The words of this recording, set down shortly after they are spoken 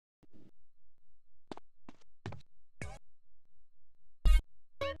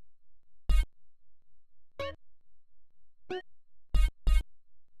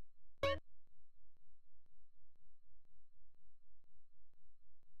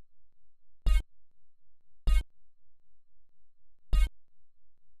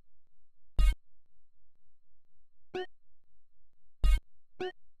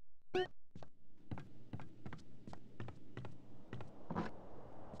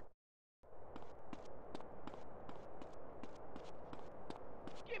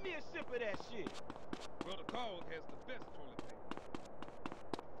dog has the best toilet paper.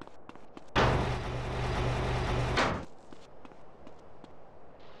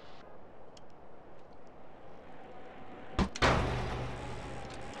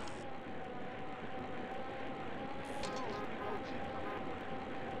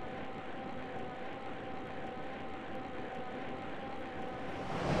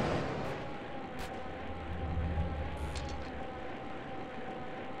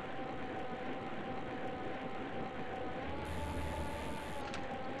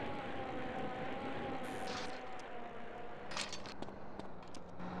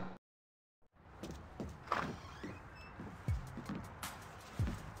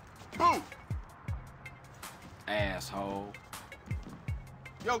 Who? Asshole.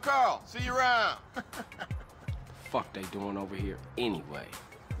 Yo, Carl, see you around. Fuck they doing over here anyway?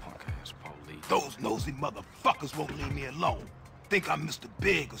 Punk-ass police. Those nosy motherfuckers won't leave me alone. Think I'm Mr.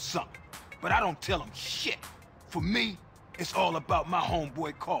 Big or something. But I don't tell them shit. For me, it's all about my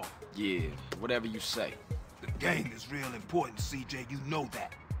homeboy Carl. Yeah, whatever you say. The game is real important, CJ, you know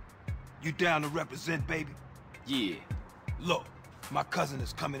that. You down to represent, baby? Yeah. Look, my cousin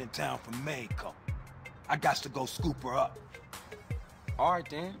is coming in town from Mexico. I got to go scoop her up. All right,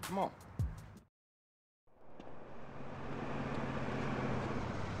 then. Come on.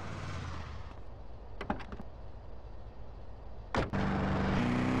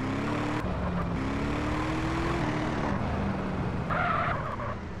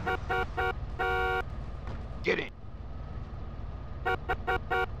 Get in.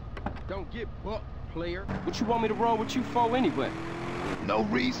 Don't get bucked, player. What you want me to roll with you for anyway? No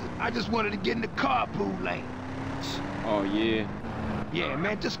reason. I just wanted to get in the carpool lane. Oh, yeah? Yeah,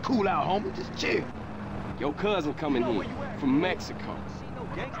 man, just cool out, homie. Just chill. Your cousin coming here from Mexico.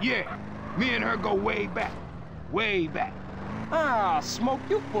 Yeah, me and her go way back. Way back. Ah, Smoke,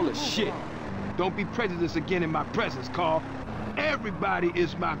 you full of shit. Don't be prejudiced again in my presence, Carl. Everybody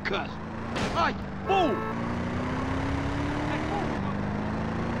is my cousin. Ay, fool!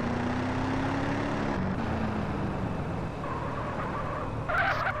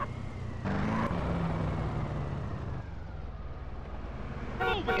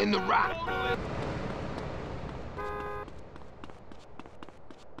 In the rock.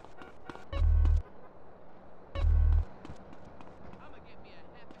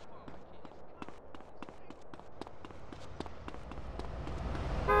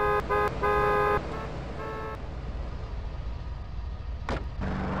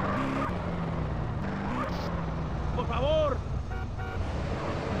 Por favor.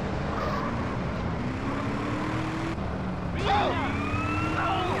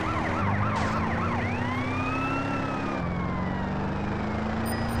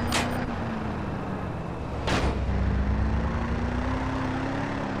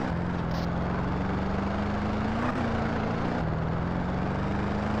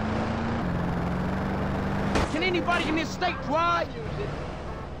 Can anybody in this state drive?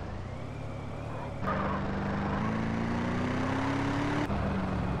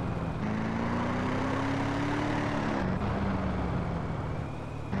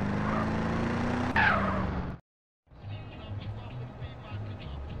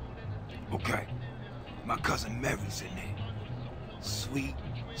 Okay, my cousin Mary's in there. Sweet,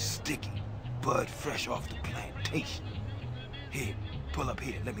 sticky, bud fresh off the plantation. Here, pull up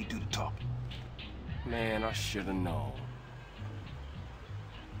here, let me do the talking. Man, I should've known.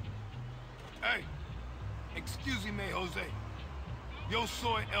 Hey, excuse me, Jose. Yo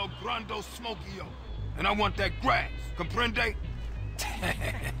soy el grande smokio, and I want that grass, comprende?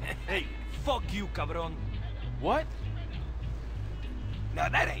 Hey, fuck you, cabron. What? Now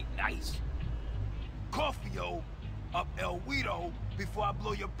that ain't nice. Coffee-o up El Guido before I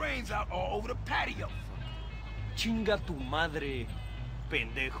blow your brains out all over the patio. Chinga tu madre,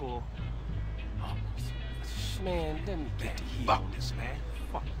 pendejo. Man, let me get the heat Fuck on this, man.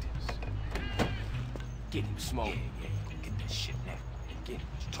 Fuck this. Get him, Smoke. Yeah, go get that shit now. Get him,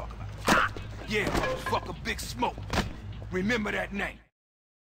 what you talking about? Yeah, motherfucker, Big Smoke. Remember that name.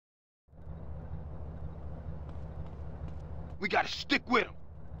 We gotta stick with him.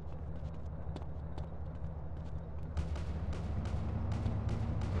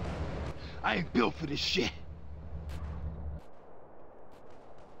 I ain't built for this shit.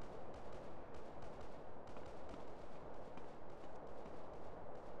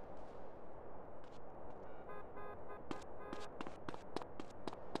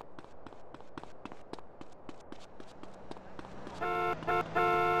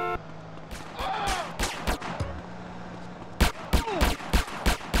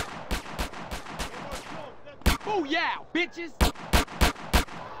 Booyah, bitches!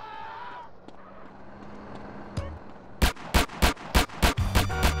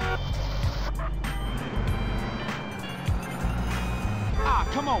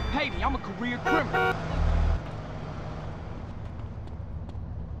 Come on, pay me. I'm a career criminal.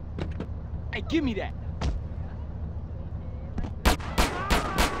 Hey, give me that.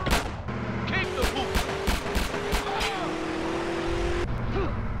 Keep the boot.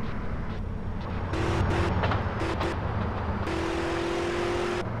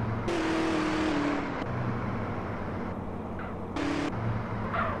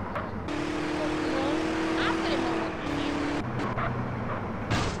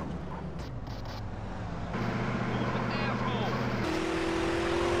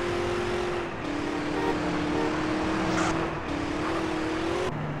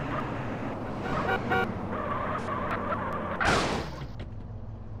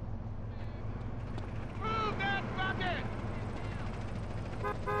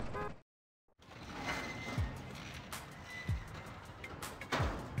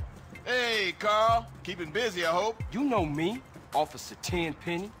 Hey, Carl. Keeping busy, I hope. You know me, Officer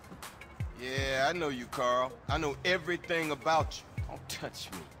Tenpenny. Yeah, I know you, Carl. I know everything about you. Don't touch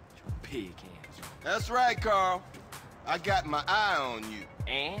me, you pig hands. That's right, Carl. I got my eye on you.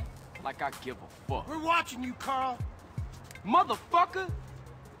 And like I give a fuck. We're watching you, Carl. Motherfucker!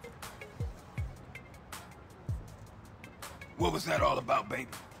 What was that all about, baby?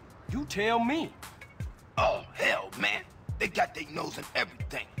 You tell me. Oh, hell, man. They got their nose in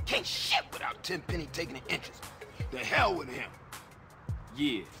everything. Can't shit without Tenpenny taking an interest. The hell with him.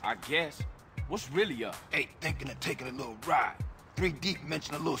 Yeah, I guess. What's really up? Hey, thinking of taking a little ride. 3 Deep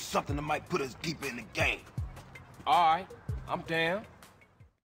mentioned a little something that might put us deeper in the game. All right, I'm down.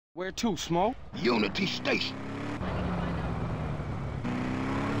 Where to, Smoke? Unity Station.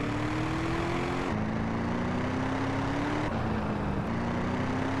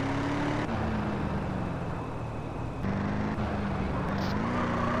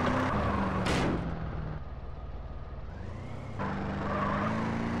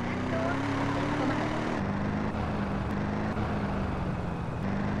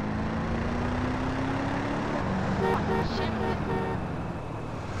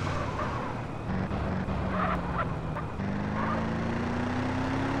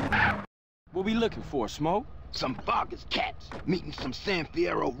 What we looking for, Smoke? Some Vargas cats meeting some San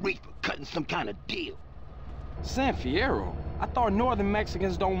Fierro reefer, cutting some kind of deal. San Fierro? I thought northern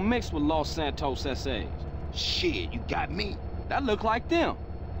Mexicans don't mix with Los Santos SAs. Shit, you got me. That look like them.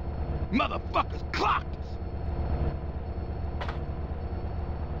 Motherfuckers clocked us.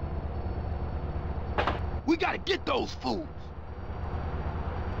 We gotta get those fools.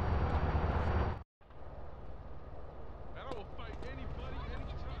 I will fight anybody,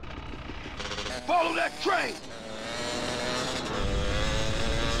 anytime. Follow that train.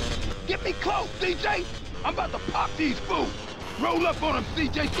 Get me close, CJ. I'm about to pop these fools. Roll up on them,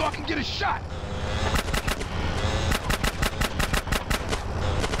 CJ, so I can get a shot.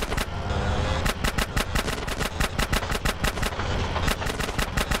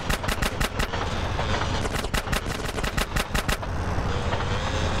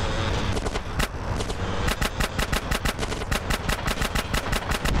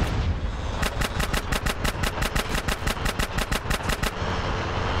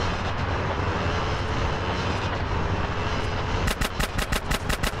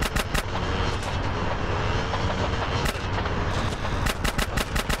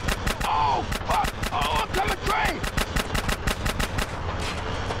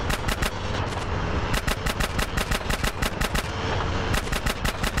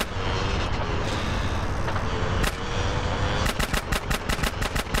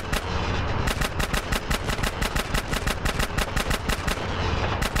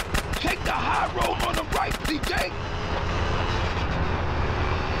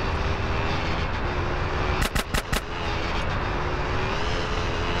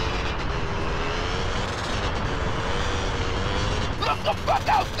 Look the fuck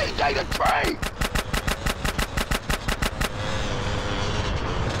out, CJ, the train!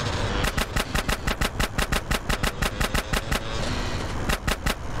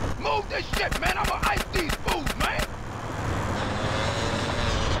 Move this shit, man! I'ma ice these fools, man!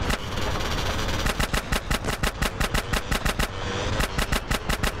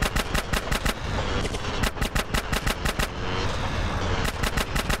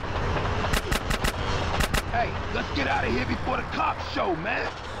 Hey, let's get out of here before the cops show, man!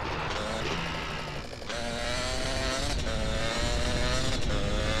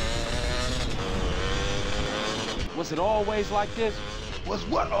 Was it always like this? Was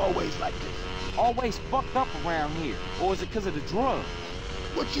what always like this? Always fucked up around here? Or is it because of the drugs?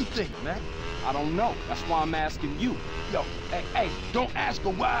 What you think, man? I don't know. That's why I'm asking you. Yo, hey, don't ask a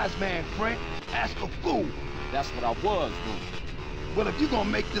wise man, friend. Ask a fool. That's what I was doing. Well, if you gonna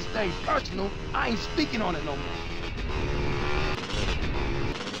make this thing personal, I ain't speaking on it no more.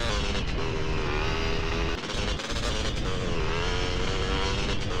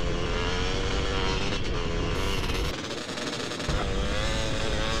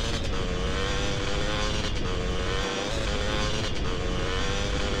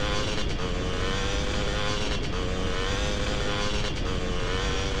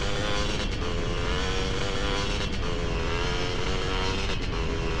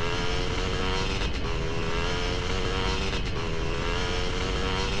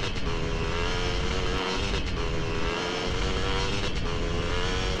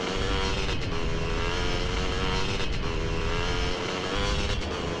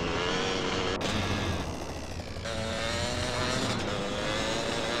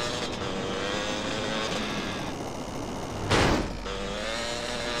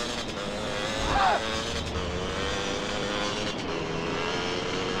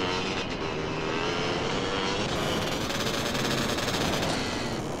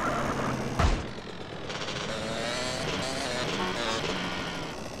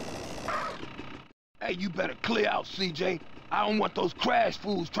 Hey, you better clear out, CJ. I don't want those crash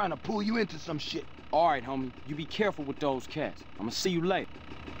fools trying to pull you into some shit. All right, homie. You be careful with those cats. I'ma see you later.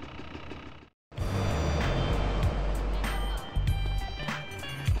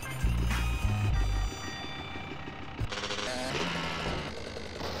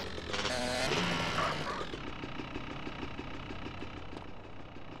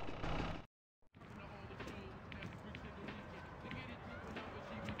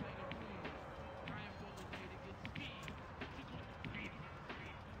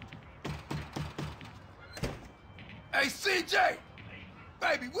 Hey, CJ!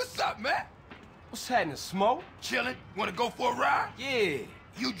 Baby, what's up, man? What's happening, Smoke? Chillin'? Wanna go for a ride? Yeah.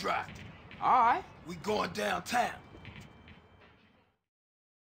 You drive. All right. We going downtown.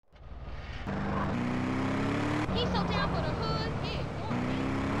 He's so down for the hood. Yeah.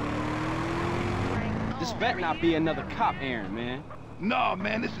 This better not be another cop errand, man. Nah,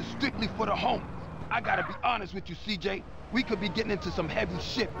 man, this is strictly for the homies. I gotta be honest with you, CJ. We could be getting into some heavy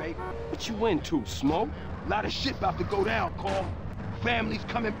shit, baby. What you into, Smoke? Lot of shit about to go down, Carl. Families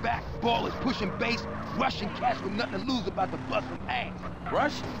coming back, ballers pushing base, Russian cats with nothing to lose about to bust some ass.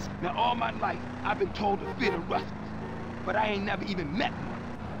 Russians? Now, all my life, I've been told to fear the Russians. But I ain't never even met one.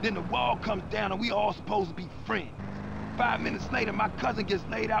 Then the wall comes down and we all supposed to be friends. 5 minutes later, my cousin gets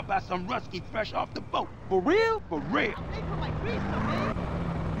laid out by some Rusky fresh off the boat. For real? For real. They put like grease on, man.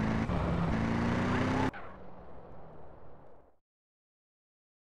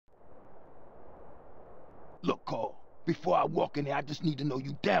 Look, Carl, before I walk in there, I just need to know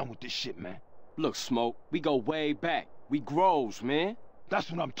you down with this shit, man. Look, Smoke, we go way back. We grows, man.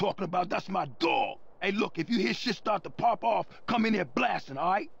 That's what I'm talking about. That's my dog. Hey, look, if you hear shit start to pop off, come in here blasting,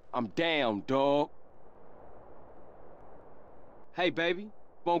 all right? I'm down, dog. Hey, baby,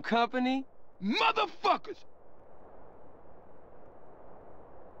 want company? Motherfuckers!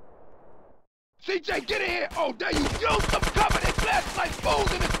 CJ, get in here! Oh, there you go! Some covered in flashlight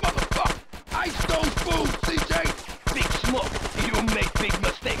fools in this motherfucker! Ice those fools, CJ! Big smoke, you don't make big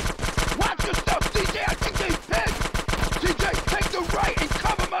mistakes. Watch yourself, CJ! I think they pissed! CJ, take the right and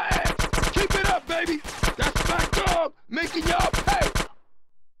cover my ass! Keep it up, baby! That's my dog, making y'all pay!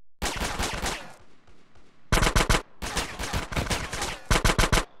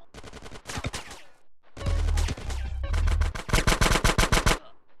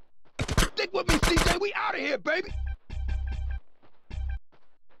 Stick with me, CJ! We out of here, baby!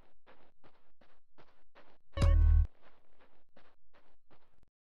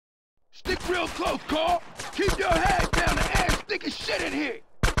 Stick real close, Carl. Keep your head down. The air's thick as shit in here.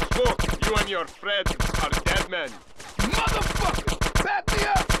 Smoke, you and your friends are dead men. Motherfucker! Back me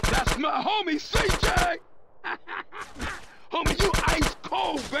up! That's my homie, CJ! Homie, you ice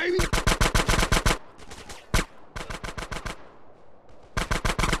cold, baby!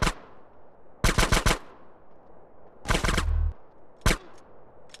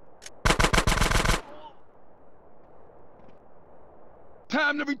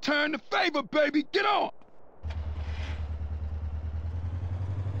 Time to return the favor, baby! Get on!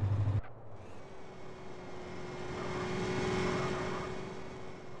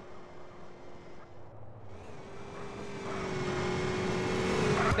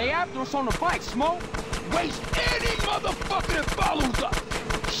 They after us on the bike, Smoke. Waste any motherfucker that follows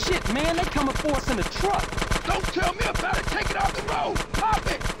us! Shit, man, they coming for us in the truck. Don't tell me about it! Take it off the road! Pop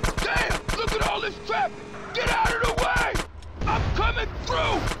it! Damn! Look at all this traffic! Get out of the way! I'm coming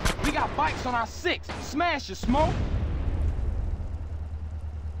through! We got bikes on our 6. Smash it, Smoke.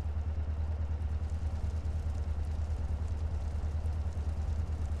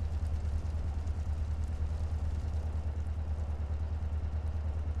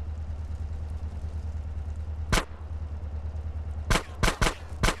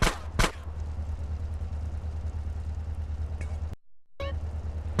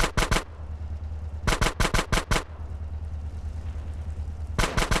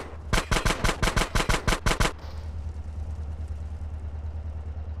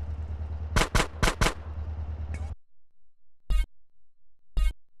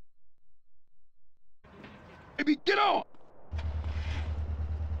 baby, get on!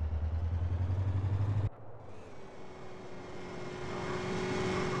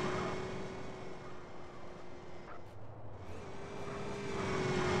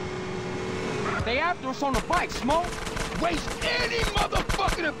 They after us on the bike, Smoke. Waste any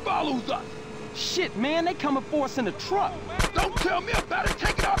motherfucker that follows us! Shit, man, they coming for us in the truck. Don't tell me about it,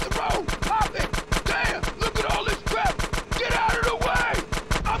 take it off the road! Pop it! Damn, look at all this crap! Get out of the way!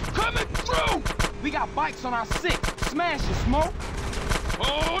 I'm coming through! We got bikes on our six. Smash it, Smoke.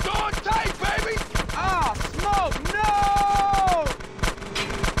 Hold on tight, baby! Ah, Smoke, no!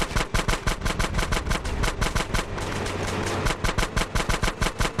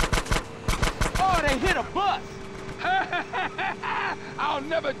 Oh, they hit a bus. I'll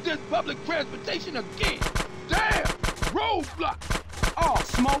never diss public transportation again! Damn! Roadblock! Oh,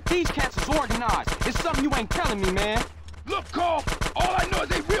 Smoke, these cats is organized. It's something you ain't telling me, man. Look, Carl, all I know is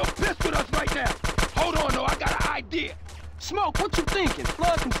they real pissed with us right now. Hold on, though, I got an idea. Smoke, what you thinking?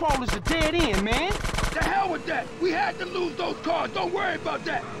 Flood control is a dead end, man. The hell with that. We had to lose those cars. Don't worry about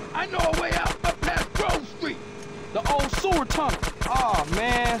that. I know a way out up past Grove Street. The old sewer tunnel. Oh,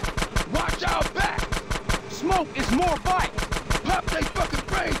 man. Watch our back. Smoke is more bikes. Pop they fucking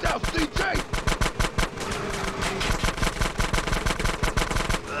brains out, CJ.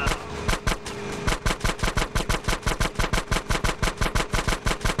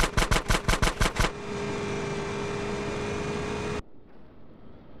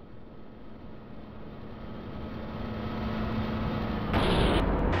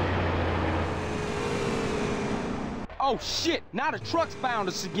 Oh, shit. Now the truck's found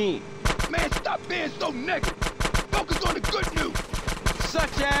us again. Man, stop being so negative. Focus on the good news.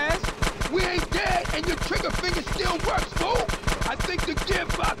 Such as? We ain't dead, and your trigger finger still works, fool. I think the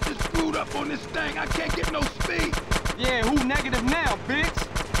gearbox is screwed up on this thing. I can't get no speed. Yeah, who negative now, bitch?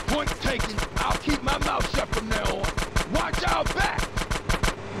 Point taken. I'll keep my mouth shut from now on. Watch our back.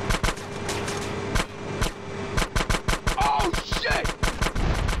 Oh, shit!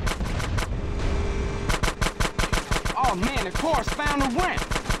 Oh, man, the car's found the ramp.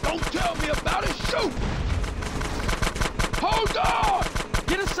 Don't tell me about it. Shoot! Hold on!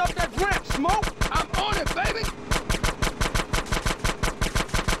 Get us up that ramp, Smoke. I'm on it, baby.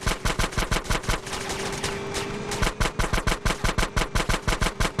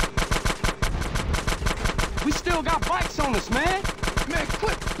 We still got bikes on us, man. Man,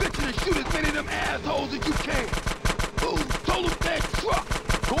 quit bitching and shoot as many of them assholes as you can. Ooh, total dead truck.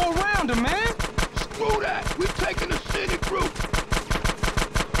 Go around them, man. Screw that. We're taking the scenic route.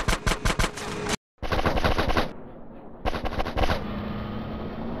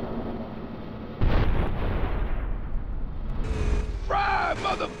 Fry,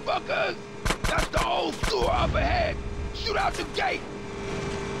 motherfuckers! That's the old sewer up ahead. Shoot out the gate.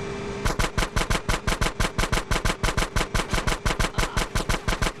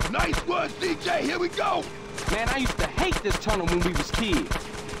 Nice one, CJ. Here we go. Man, I used to hate this tunnel when we was kids.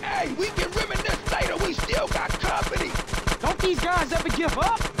 Hey, we can reminisce later. We still got company. Don't these guys ever give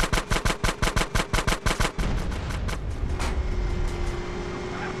up?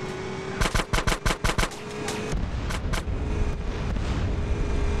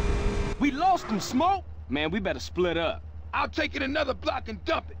 We lost them, Smoke. Man, we better split up. I'll take it another block and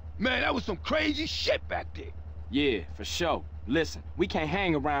dump it. Man, that was some crazy shit back there. Yeah, for sure. Listen, we can't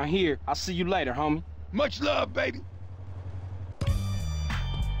hang around here. I'll see you later, homie. Much love, baby.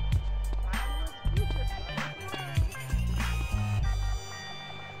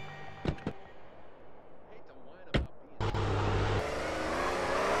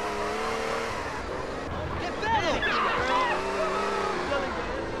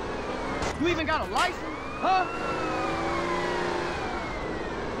 You even got a license? Huh?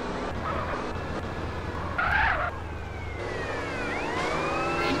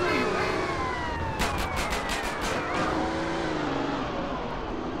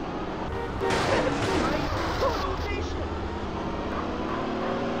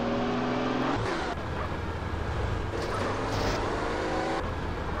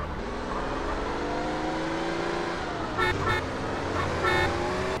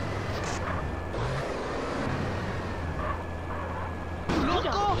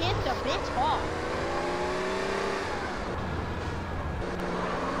 Hit the bitch hard.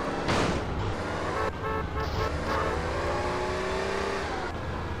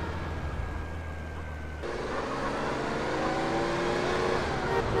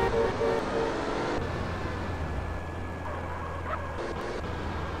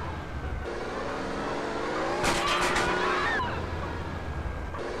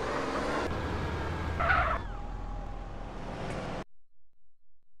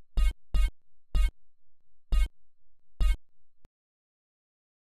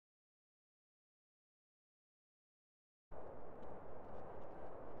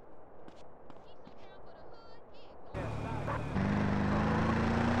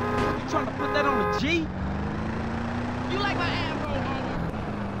 trying to put that on the G? You like my afro,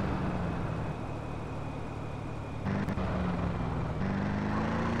 homie?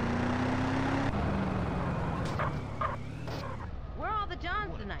 Where are all the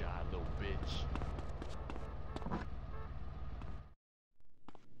Johns tonight? Die, little bitch.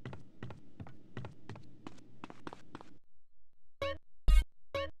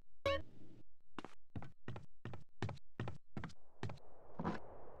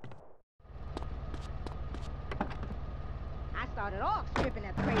 I started off stripping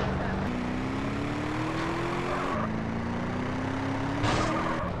that crazy stuff.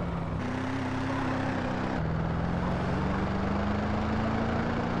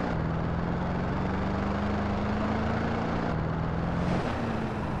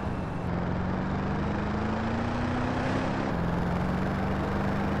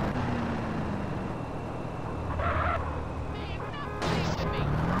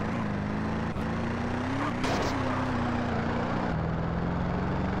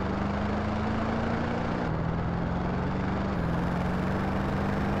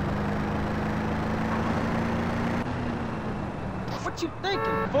 What you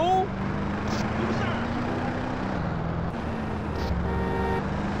thinking, fool?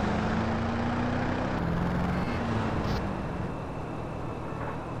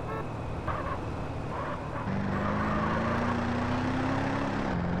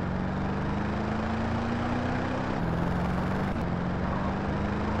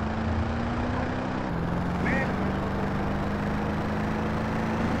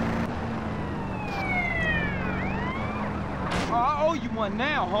 I owe you one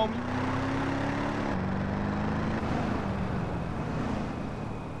now, homie.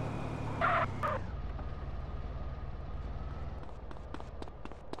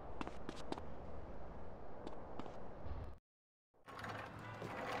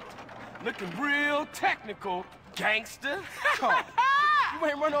 Looking real technical, gangster. Carl, you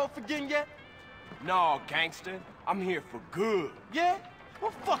ain't run off again yet? No, gangster. I'm here for good. Yeah?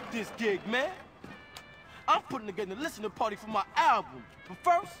 Well, fuck this gig, man. I'm putting together a listening party for my album. But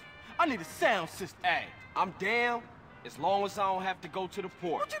first, I need a sound system. Hey, I'm down as long as I don't have to go to the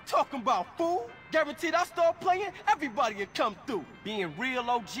port. What you talking about, fool? Guaranteed I start playing, everybody will come through. Being real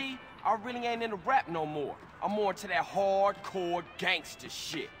OG, I really ain't into rap no more. I'm more into that hardcore gangster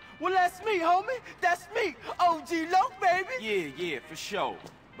shit. Well, that's me, homie. That's me, OG Loc, baby. Yeah, for sure.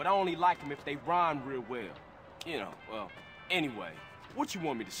 But I only like them if they rhyme real well. You know, well, anyway, what you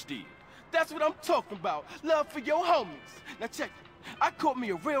want me to steal? That's what I'm talking about. Love for your homies. Now check it. I caught me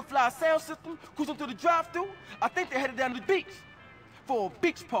a real fly sound system cruising through the drive-thru. I think they headed down to the beach for a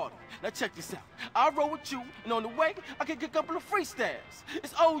beach party. Now check this out. I'll roll with you, and on the way, I can get a couple of freestyles.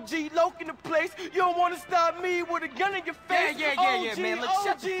 It's OG Loc in the place. You don't want to stop me with a gun in your face. Yeah, man. Look,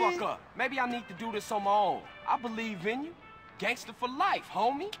 shut the fuck up. Maybe I need to do this on my own. I believe in you. Gangster for life,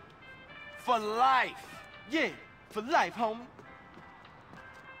 homie. For life. Yeah, for life, homie.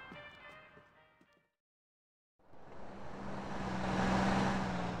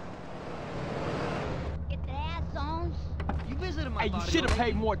 Get the ass on. You visited my Hey, you body should have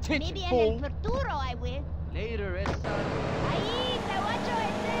already? paid more attention, Maybe en fool. el futuro I will. Later, esa. Ahí, te guacho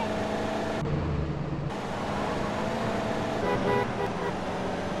ese.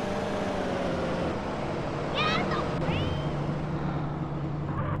 ¡Mierda, güey!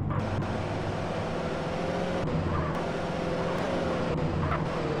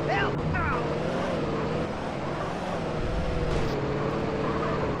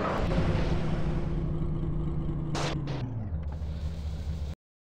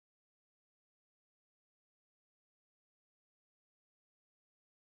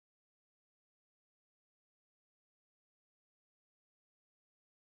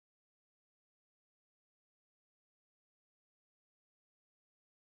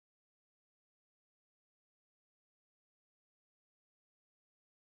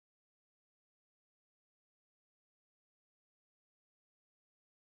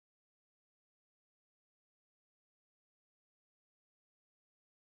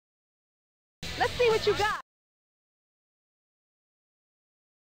 Let's see what you got.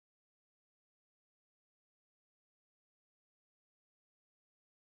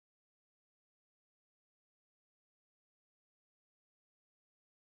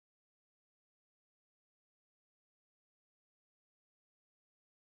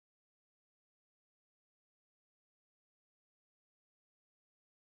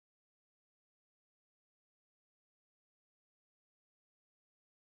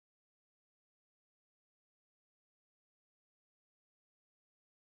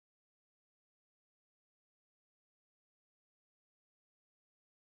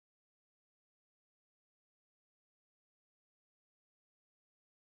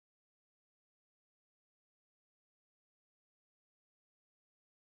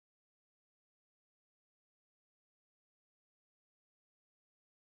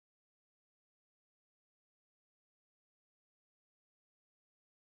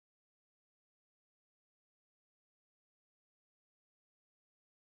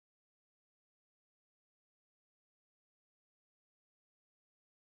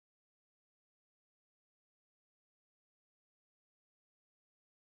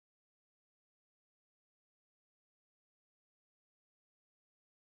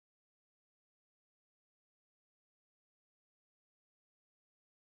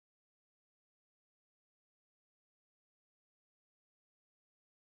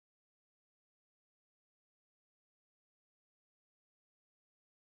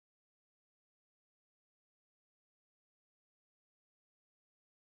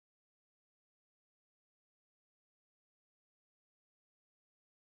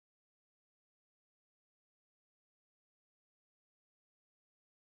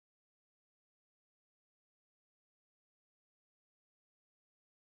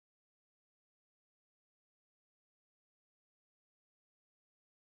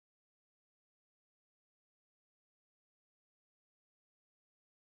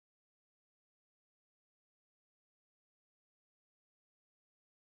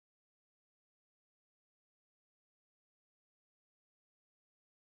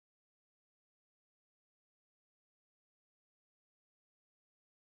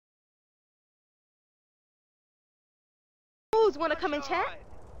 fools want to come and chat?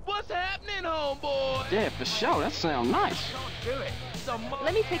 What's happening, homeboy? Yeah, for sure. That sounds nice. Do it.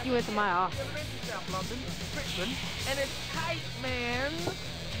 Let me take you into my office. South London, Richmond, and it's tight, man.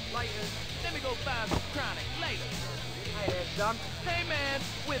 Later. Let me go find some chronic later. Hey there, son. Hey, man,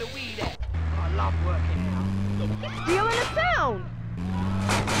 where the weed at? I love working out. Stealing the sound.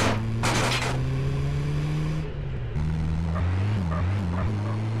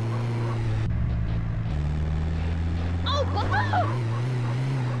 Oh, whoa!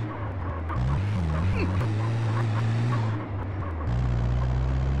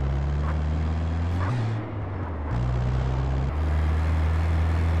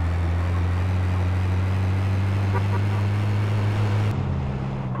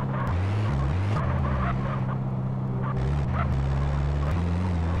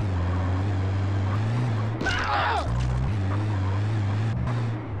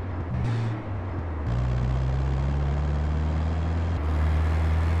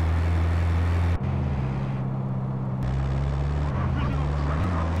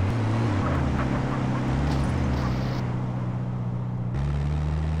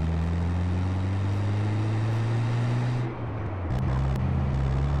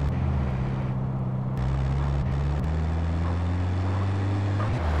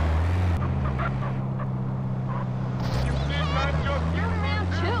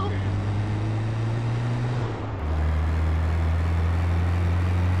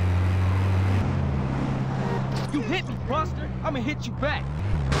 You hit me, Buster. I'ma hit you back.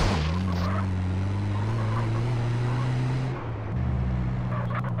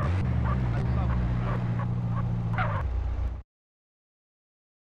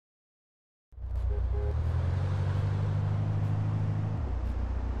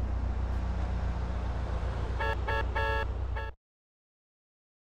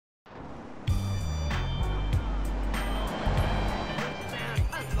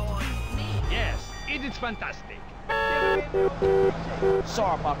 Yes, it is fantastic.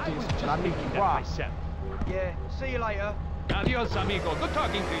 Sorry about this, but I need to ride. myself. Yeah, see you later. Adios, amigo. Good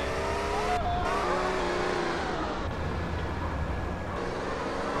talking to you.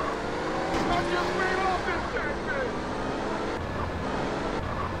 I just made off this thing!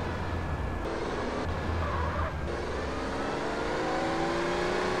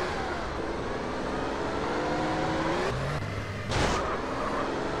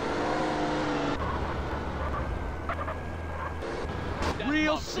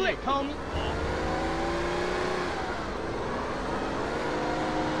 Real slick, homie.